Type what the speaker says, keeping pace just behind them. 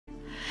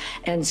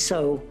And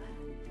so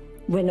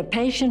when a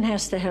patient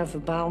has to have a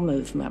bowel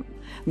movement,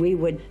 we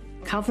would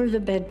cover the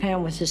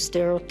bedpan with a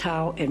sterile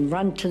towel and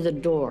run to the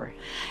door.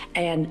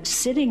 And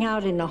sitting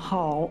out in the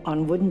hall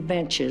on wooden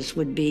benches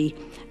would be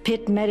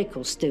Pitt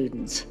medical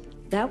students.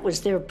 That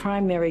was their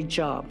primary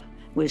job,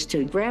 was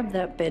to grab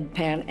that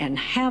bedpan and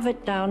have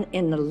it down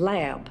in the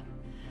lab,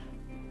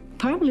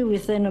 probably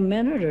within a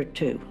minute or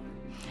two.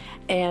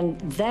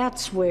 And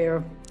that's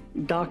where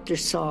Dr.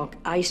 Salk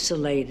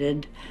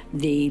isolated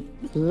the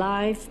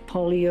live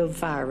polio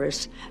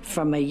virus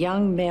from a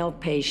young male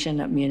patient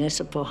at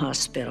Municipal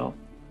Hospital.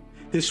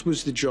 This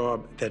was the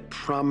job that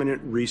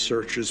prominent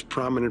researchers,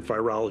 prominent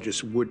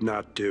virologists would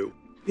not do.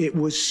 It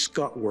was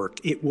scut work,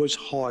 it was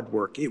hard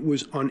work, it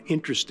was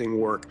uninteresting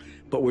work.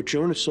 But what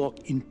Jonas Salk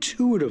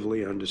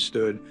intuitively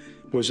understood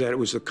was that it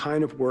was the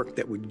kind of work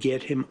that would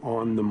get him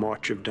on the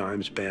March of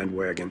Dimes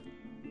bandwagon.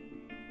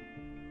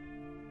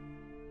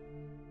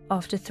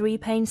 After 3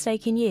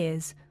 painstaking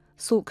years,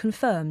 Salk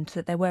confirmed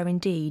that there were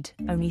indeed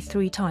only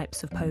 3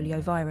 types of polio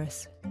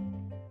virus.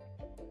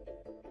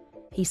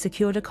 He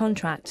secured a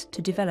contract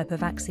to develop a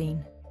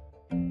vaccine.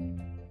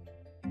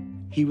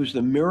 He was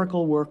the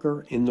miracle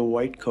worker in the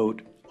white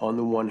coat on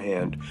the one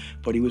hand,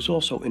 but he was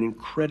also an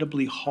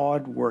incredibly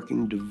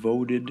hard-working,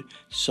 devoted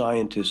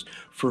scientist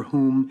for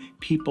whom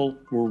people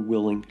were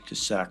willing to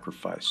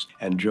sacrifice.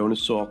 And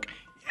Jonas Salk,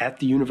 at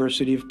the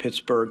University of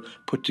Pittsburgh,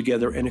 put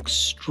together an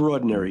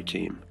extraordinary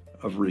team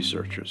of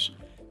researchers.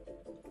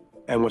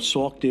 And what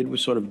Salk did was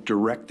sort of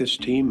direct this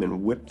team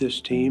and whip this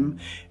team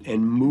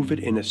and move it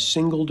in a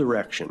single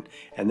direction.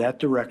 And that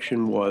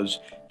direction was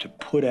to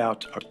put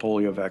out a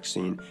polio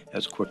vaccine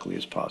as quickly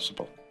as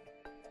possible.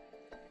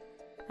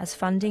 As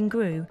funding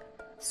grew,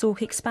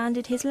 Salk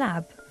expanded his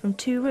lab from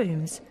 2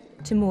 rooms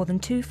to more than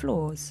 2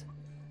 floors.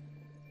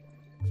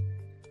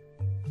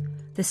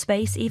 The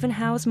space even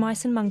housed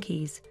mice and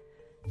monkeys,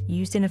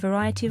 used in a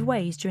variety of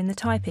ways during the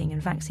typing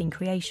and vaccine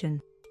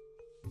creation.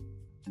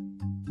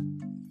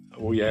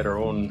 We had our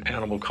own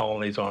animal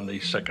colonies on the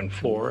 2nd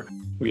floor.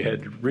 We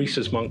had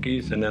rhesus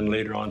monkeys and then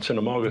later on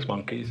cynomolgus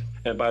monkeys.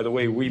 And by the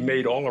way, we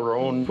made all of our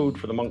own food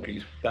for the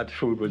monkeys. That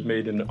food was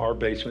made in our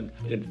basement,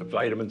 in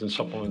vitamins and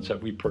supplements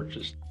that we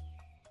purchased.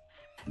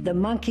 The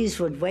monkeys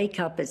would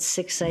wake up at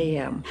 6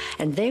 a.m.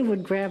 and they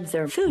would grab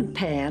their food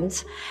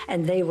pans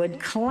and they would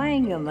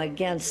clang them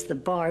against the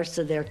bars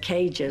of their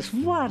cages.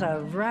 What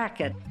a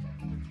racket.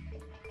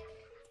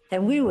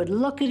 And we would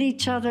look at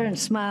each other and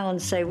smile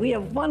and say, we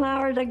have 1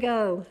 hour to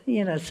go.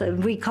 You know, so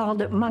we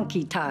called it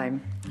monkey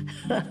time.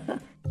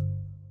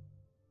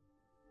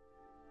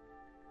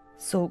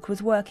 Salk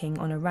was working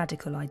on a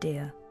radical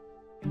idea.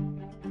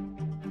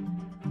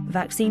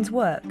 Vaccines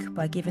work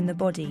by giving the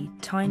body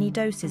tiny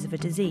doses of a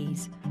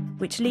disease,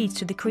 which leads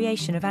to the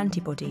creation of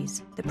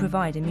antibodies that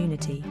provide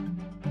immunity.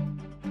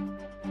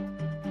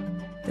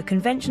 The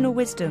conventional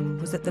wisdom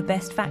was that the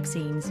best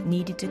vaccines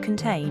needed to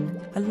contain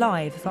a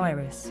live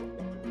virus.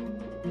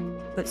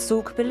 But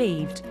Salk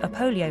believed a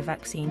polio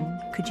vaccine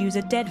could use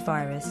a dead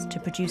virus to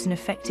produce an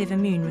effective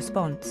immune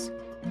response.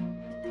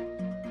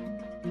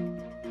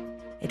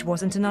 It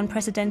wasn't an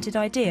unprecedented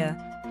idea,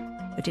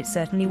 but it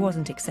certainly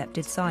wasn't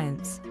accepted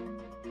science.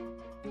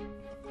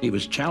 He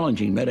was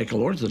challenging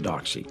medical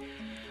orthodoxy.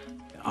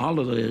 All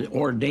of the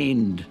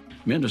ordained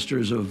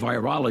ministers of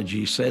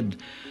virology said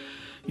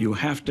you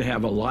have to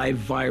have a live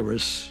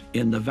virus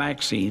in the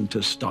vaccine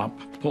to stop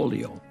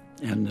polio.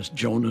 And this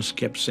Jonas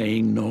kept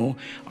saying, no,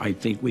 I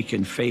think we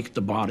can fake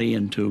the body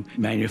into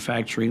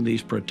manufacturing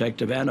these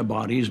protective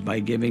antibodies by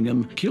giving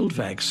them killed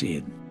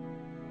vaccine.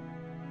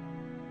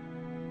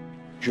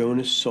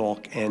 Jonas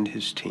Salk and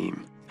his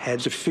team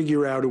had to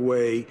figure out a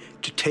way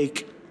to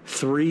take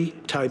 3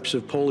 types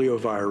of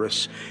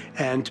poliovirus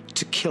and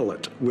to kill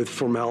it with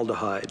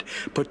formaldehyde,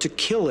 but to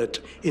kill it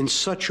in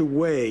such a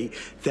way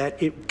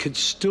that it could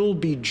still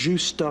be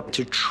juiced up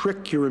to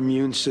trick your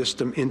immune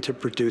system into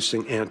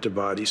producing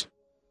antibodies.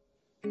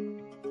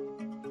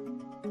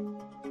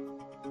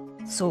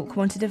 Salk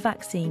wanted a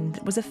vaccine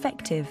that was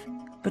effective,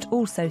 but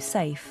also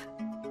safe.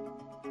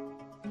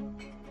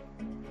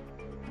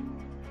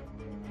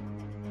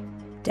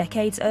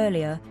 Decades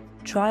earlier,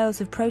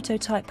 trials of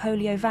prototype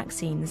polio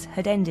vaccines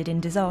had ended in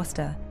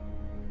disaster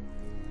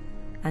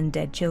and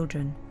dead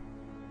children.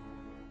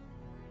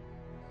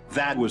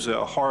 That was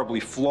a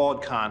horribly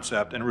flawed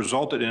concept and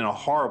resulted in a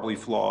horribly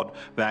flawed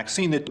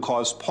vaccine that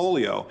caused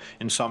polio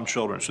in some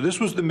children. So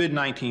this was the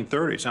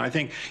mid-1930s, and I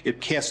think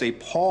it cast a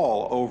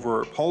pall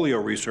over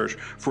polio research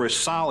for a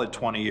solid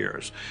 20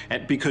 years.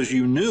 And because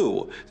you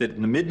knew that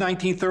in the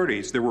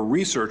mid-1930s, there were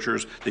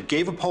researchers that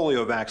gave a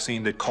polio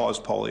vaccine that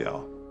caused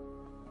polio.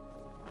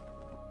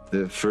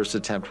 The first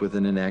attempt with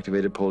an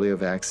inactivated polio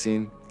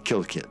vaccine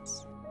killed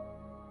kids.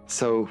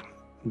 So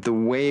the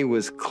way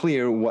was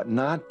clear what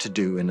not to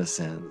do, in a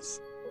sense.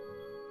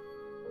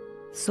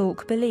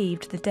 Salk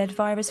believed the dead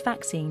virus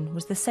vaccine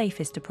was the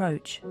safest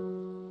approach.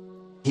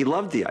 He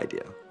loved the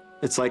idea.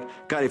 It's like,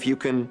 God, if you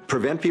can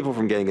prevent people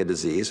from getting a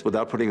disease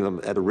without putting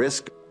them at a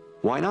risk,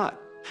 why not?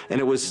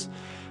 And it was,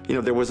 you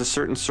know, there was a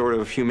certain sort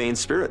of humane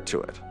spirit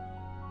to it.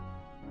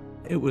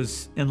 It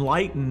was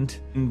enlightened,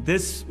 and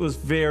this was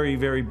very,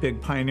 very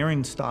big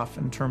pioneering stuff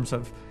in terms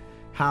of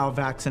how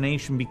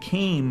vaccination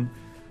became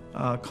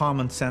a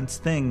common sense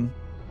thing.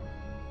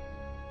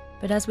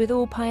 But as with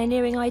all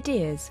pioneering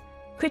ideas,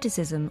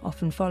 criticism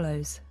often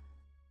follows.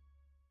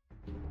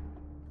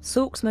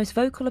 Salk's most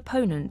vocal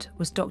opponent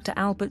was Dr.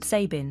 Albert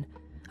Sabin,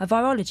 a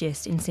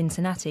virologist in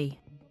Cincinnati.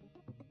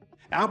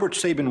 Albert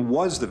Sabin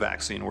was the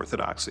vaccine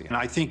orthodoxy, and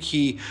I think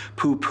he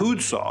poo-pooed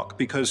Salk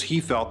because he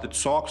felt that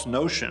Salk's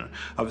notion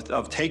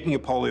of taking a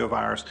polio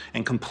virus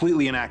and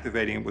completely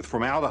inactivating it with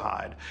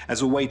formaldehyde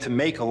as a way to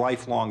make a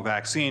lifelong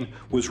vaccine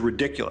was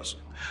ridiculous.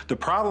 The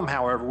problem,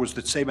 however, was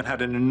that Sabin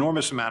had an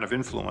enormous amount of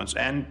influence,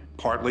 and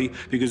partly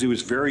because he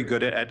was very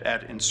good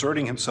at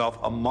inserting himself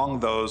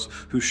among those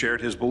who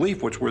shared his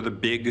belief, which were the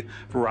big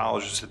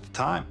virologists at the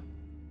time.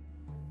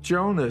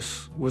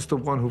 Jonas was the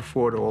one who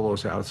fought all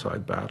those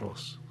outside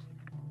battles.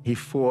 He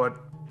fought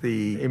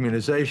the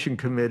immunization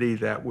committee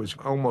that was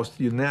almost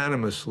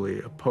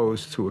unanimously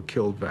opposed to a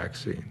killed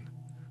vaccine,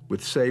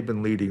 with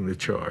Sabin leading the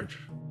charge.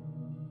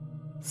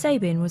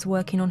 Sabin was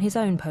working on his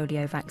own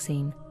polio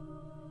vaccine,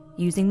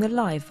 using the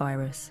live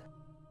virus.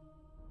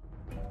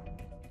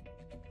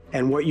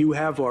 And what you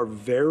have are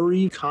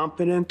very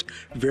competent,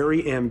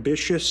 very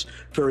ambitious,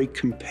 very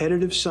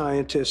competitive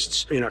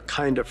scientists in a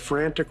kind of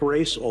frantic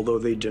race, although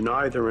they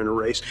deny they're in a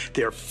race.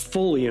 They're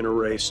fully in a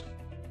race.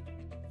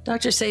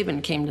 Dr.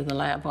 Sabin came to the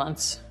lab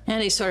once,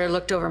 and he sort of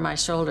looked over my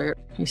shoulder.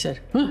 He said,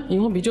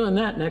 "You won't be doing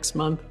that next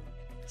month."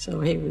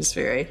 So he was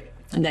very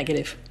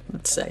negative,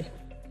 let's say.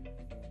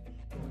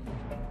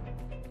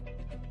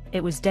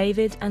 It was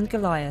David and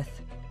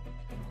Goliath,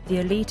 the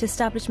elite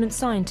establishment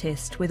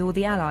scientist with all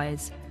the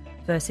allies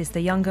versus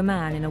the younger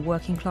man in a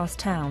working-class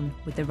town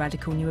with the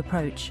radical new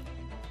approach.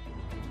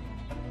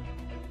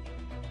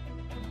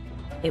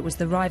 It was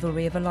the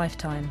rivalry of a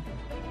lifetime,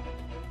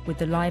 with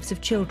the lives of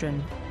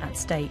children at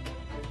stake.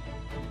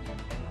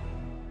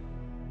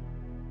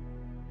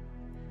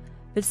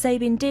 But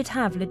Sabin did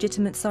have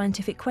legitimate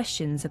scientific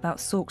questions about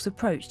Salk's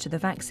approach to the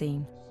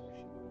vaccine.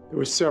 There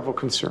were several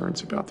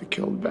concerns about the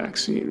killed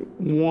vaccine.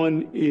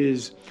 One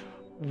is,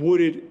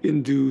 would it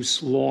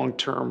induce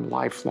long-term,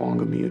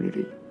 lifelong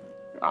immunity?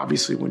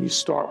 Obviously, when you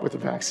start with a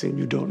vaccine,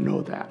 you don't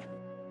know that.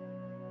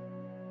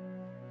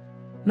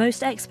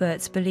 Most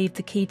experts believed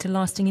the key to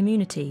lasting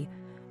immunity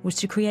was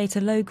to create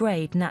a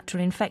low-grade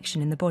natural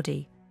infection in the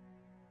body,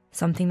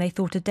 something they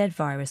thought a dead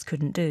virus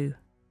couldn't do.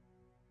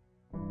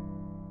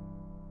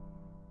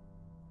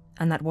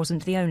 And that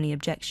wasn't the only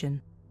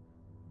objection.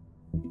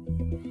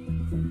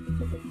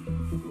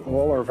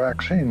 All our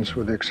vaccines,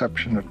 with the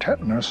exception of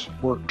tetanus,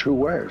 work two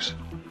ways.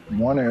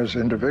 One is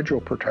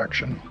individual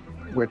protection,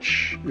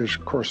 which is,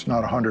 of course,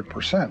 not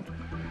 100%.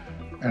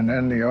 And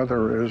then the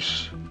other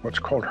is what's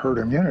called herd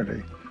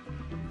immunity.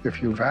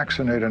 If you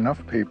vaccinate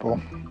enough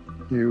people,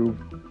 you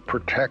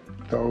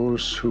protect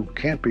those who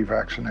can't be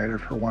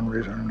vaccinated for one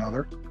reason or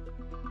another.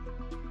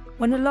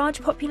 When a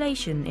large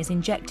population is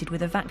injected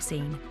with a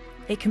vaccine,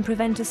 it can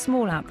prevent a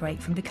small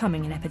outbreak from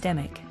becoming an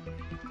epidemic.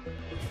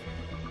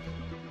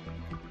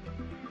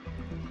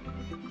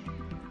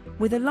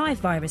 With a live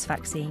virus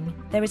vaccine,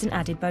 there is an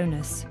added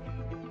bonus.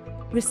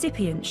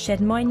 Recipients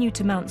shed minute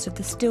amounts of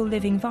the still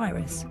living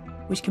virus,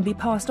 which can be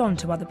passed on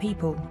to other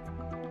people.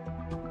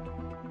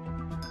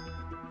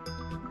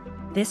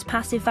 This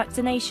passive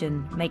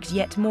vaccination makes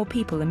yet more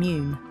people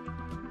immune.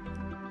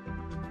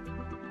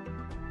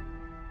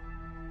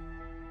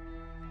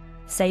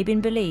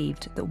 Sabin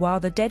believed that while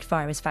the dead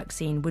virus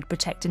vaccine would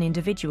protect an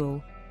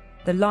individual,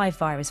 the live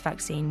virus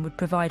vaccine would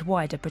provide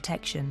wider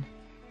protection.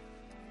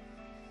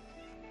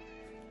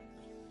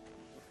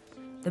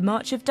 The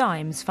March of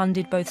Dimes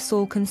funded both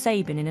Salk and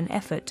Sabin in an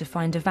effort to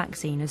find a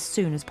vaccine as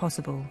soon as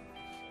possible.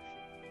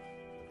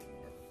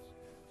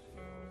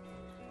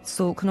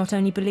 Salk not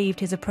only believed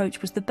his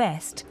approach was the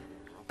best,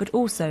 but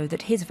also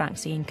that his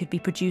vaccine could be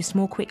produced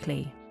more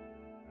quickly.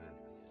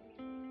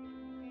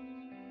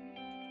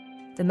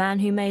 The man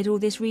who made all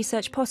this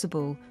research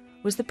possible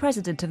was the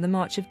president of the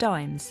March of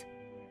Dimes.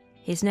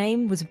 His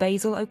name was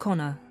Basil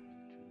O'Connor.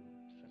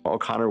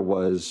 O'Connor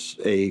was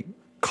a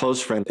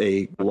close friend,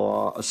 a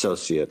law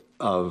associate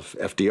of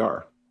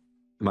FDR.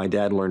 My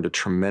dad learned a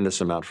tremendous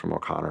amount from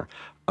O'Connor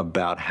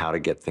about how to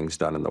get things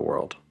done in the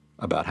world,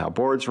 about how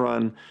boards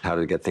run, how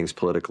to get things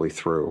politically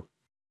through.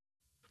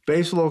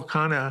 Basil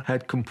O'Connor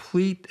had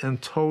complete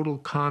and total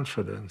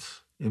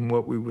confidence in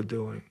what we were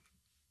doing.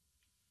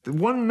 The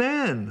one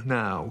man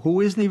now, who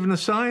isn't even a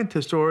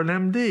scientist or an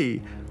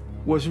MD,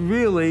 was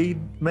really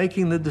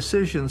making the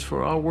decisions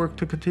for our work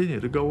to continue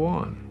to go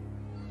on.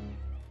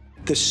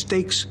 The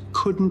stakes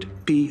couldn't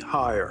be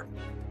higher.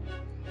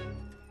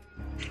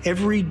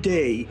 Every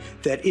day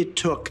that it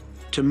took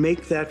to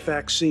make that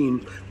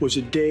vaccine was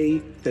a day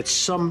that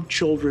some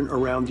children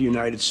around the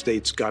United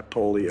States got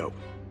polio.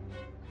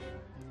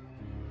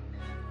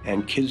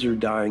 And kids are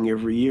dying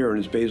every year. And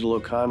as Basil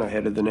O'Connor,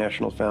 head of the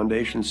National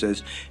Foundation,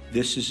 says,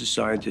 this is a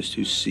scientist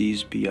who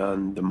sees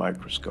beyond the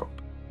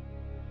microscope.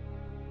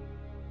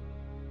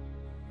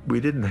 We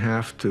didn't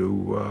have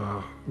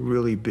to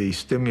really be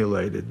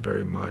stimulated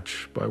very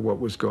much by what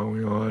was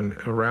going on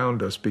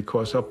around us,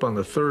 because up on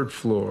the 3rd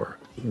floor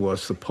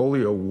was the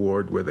polio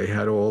ward where they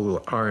had all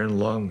the iron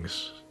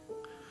lungs.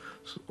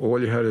 So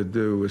all you had to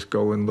do was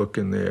go and look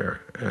in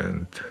there,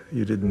 and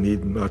you didn't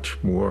need much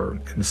more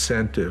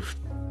incentive.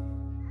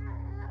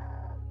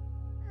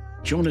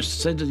 Jonas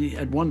said that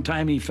at one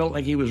time he felt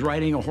like he was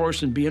riding a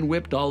horse and being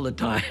whipped all the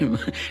time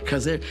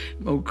because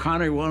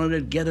O'Connor wanted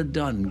to get it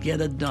done,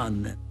 get it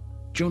done.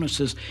 Jonas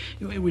says,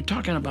 we're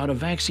talking about a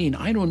vaccine.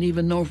 I don't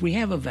even know if we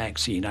have a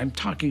vaccine. I'm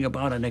talking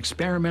about an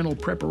experimental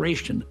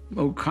preparation.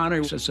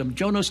 O'Connor says,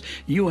 Jonas,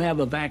 you have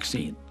a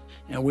vaccine,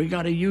 and we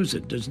got to use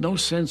it. There's no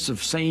sense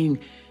of saying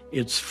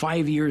it's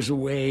 5 years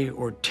away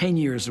or 10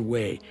 years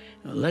away.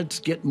 Let's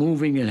get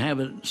moving and have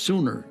it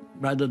sooner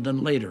rather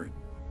than later.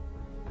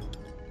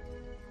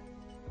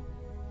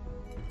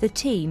 The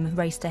team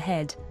raced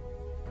ahead.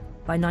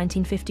 By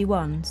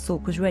 1951,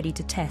 Salk was ready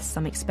to test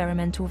some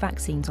experimental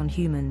vaccines on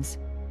humans,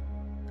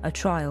 a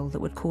trial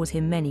that would cause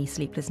him many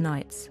sleepless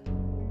nights.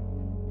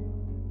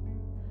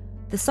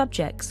 The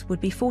subjects would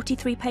be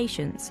 43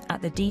 patients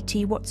at the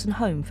D.T. Watson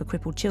Home for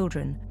Crippled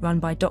Children, run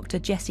by Dr.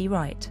 Jesse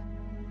Wright.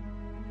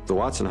 The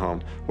Watson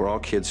Home were all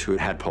kids who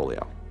had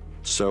polio.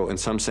 So in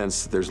some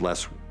sense, there's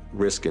less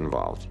risk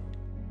involved.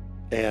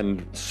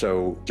 And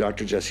so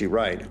Dr. Jesse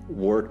Wright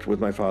worked with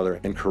my father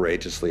and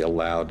courageously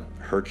allowed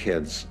her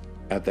kids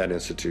at that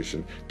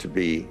institution to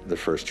be the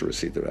first to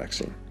receive the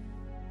vaccine.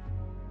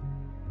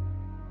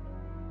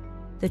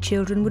 The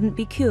children wouldn't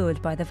be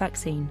cured by the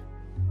vaccine,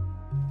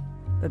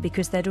 but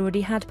because they'd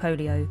already had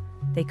polio,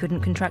 they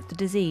couldn't contract the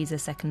disease a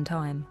second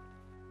time.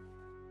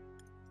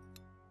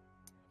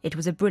 It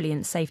was a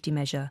brilliant safety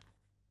measure,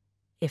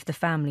 if the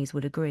families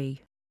would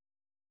agree.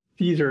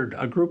 These are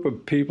a group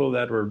of people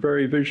that were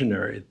very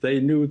visionary. They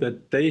knew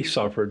that they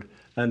suffered,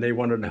 and they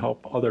wanted to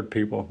help other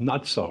people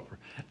not suffer.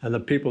 And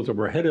the people that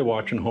were head of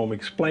Watson Home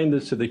explained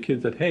this to the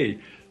kids that, hey,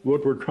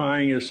 what we're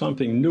trying is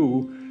something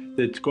new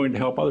that's going to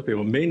help other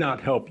people. It may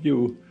not help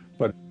you,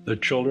 but the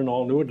children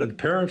all knew it, and the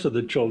parents of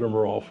the children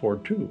were all for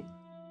it too.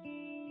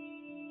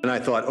 And I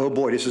thought, oh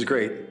boy, this is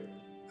great.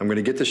 I'm going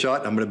to get the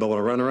shot, I'm going to be able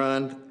to run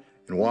around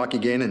and walk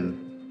again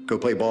and go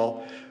play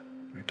ball.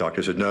 The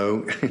doctor said,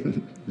 no,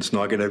 it's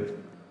not going to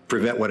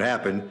prevent what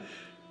happened.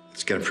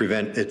 It's going to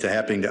prevent it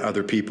happening to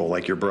other people,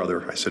 like your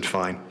brother. I said,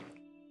 fine.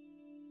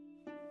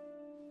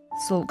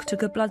 Salk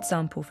took a blood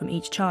sample from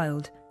each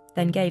child,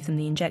 then gave them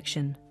the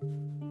injection.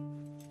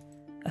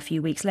 A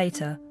few weeks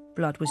later,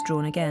 blood was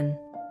drawn again.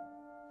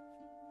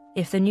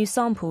 If the new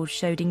samples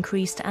showed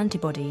increased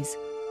antibodies,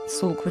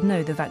 Salk would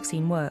know the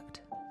vaccine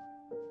worked.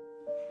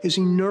 Is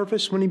he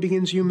nervous when he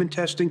begins human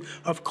testing?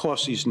 Of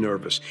course he's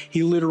nervous.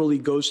 He literally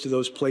goes to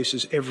those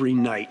places every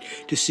night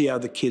to see how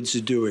the kids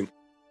are doing.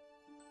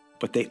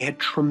 But they had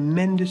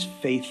tremendous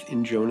faith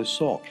in Jonas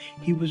Salk.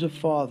 He was a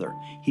father.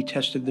 He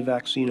tested the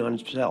vaccine on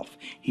himself.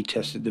 He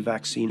tested the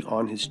vaccine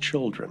on his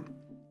children.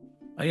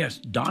 Yes,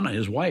 Donna,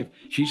 his wife,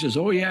 she says,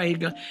 oh yeah,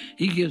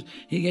 he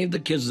gave the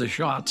kids the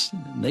shots,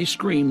 and they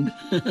screamed.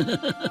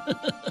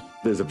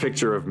 There's a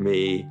picture of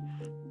me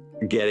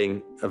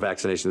getting a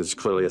vaccination that's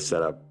clearly a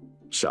setup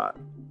shot.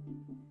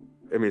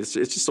 I mean, it's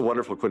just a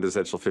wonderful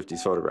quintessential 50s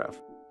photograph.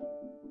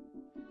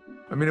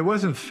 I mean, it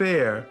wasn't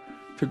fair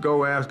to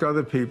go ask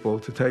other people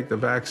to take the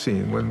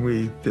vaccine when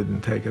we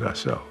didn't take it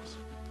ourselves.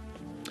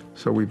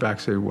 So we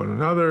vaccinated one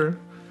another,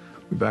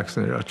 we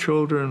vaccinated our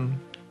children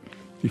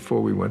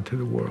before we went to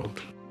the world.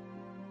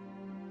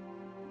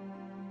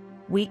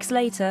 Weeks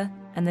later,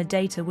 and the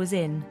data was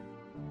in.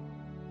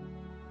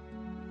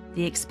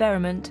 The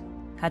experiment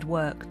had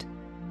worked.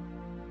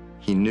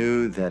 He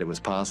knew that it was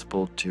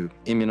possible to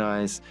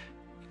immunize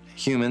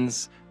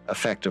humans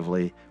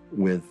effectively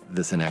with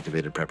this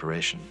inactivated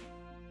preparation.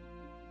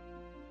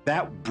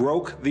 That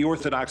broke the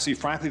orthodoxy,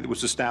 frankly, that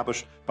was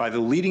established by the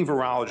leading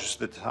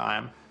virologist at the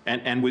time.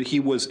 And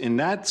he was, in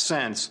that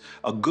sense,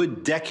 a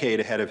good decade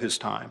ahead of his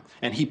time.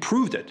 And he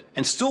proved it,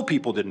 and still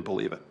people didn't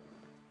believe it.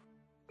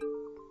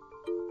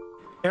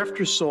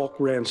 After Salk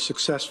ran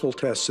successful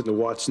tests in the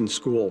Watson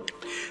School,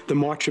 the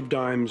March of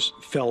Dimes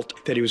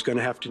felt that he was going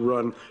to have to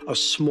run a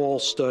small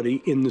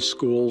study in the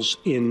schools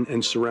in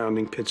and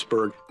surrounding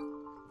Pittsburgh.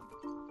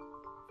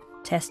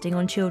 Testing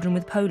on children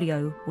with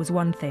polio was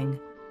one thing,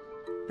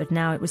 but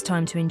now it was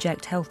time to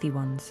inject healthy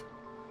ones.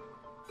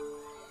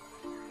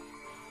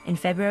 In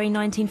February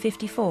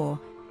 1954,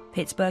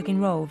 Pittsburgh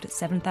enrolled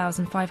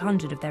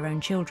 7,500 of their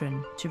own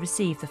children to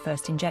receive the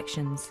first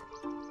injections.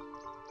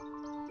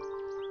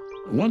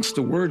 Once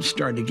the word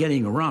started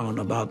getting around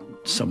about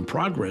some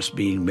progress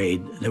being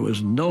made, there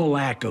was no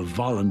lack of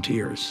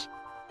volunteers.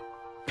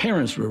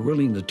 Parents were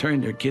willing to turn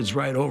their kids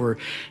right over.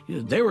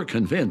 They were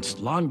convinced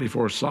long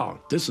before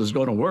Salk, this is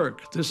going to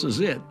work, this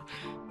is it.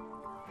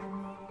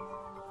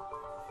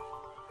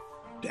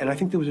 And I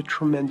think there was a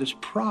tremendous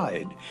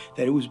pride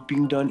that it was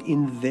being done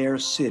in their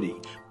city,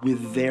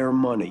 with their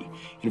money,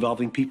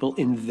 involving people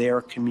in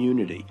their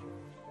community.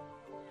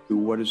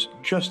 What is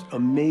just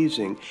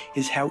amazing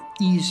is how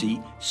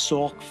easy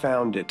Salk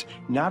found it,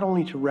 not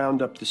only to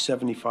round up the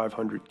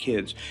 7,500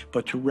 kids,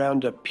 but to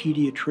round up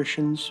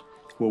pediatricians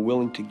who are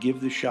willing to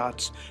give the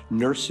shots,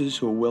 nurses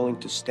who are willing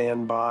to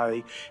stand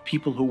by,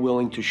 people who are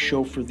willing to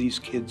chauffeur these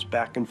kids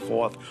back and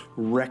forth,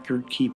 record keepers.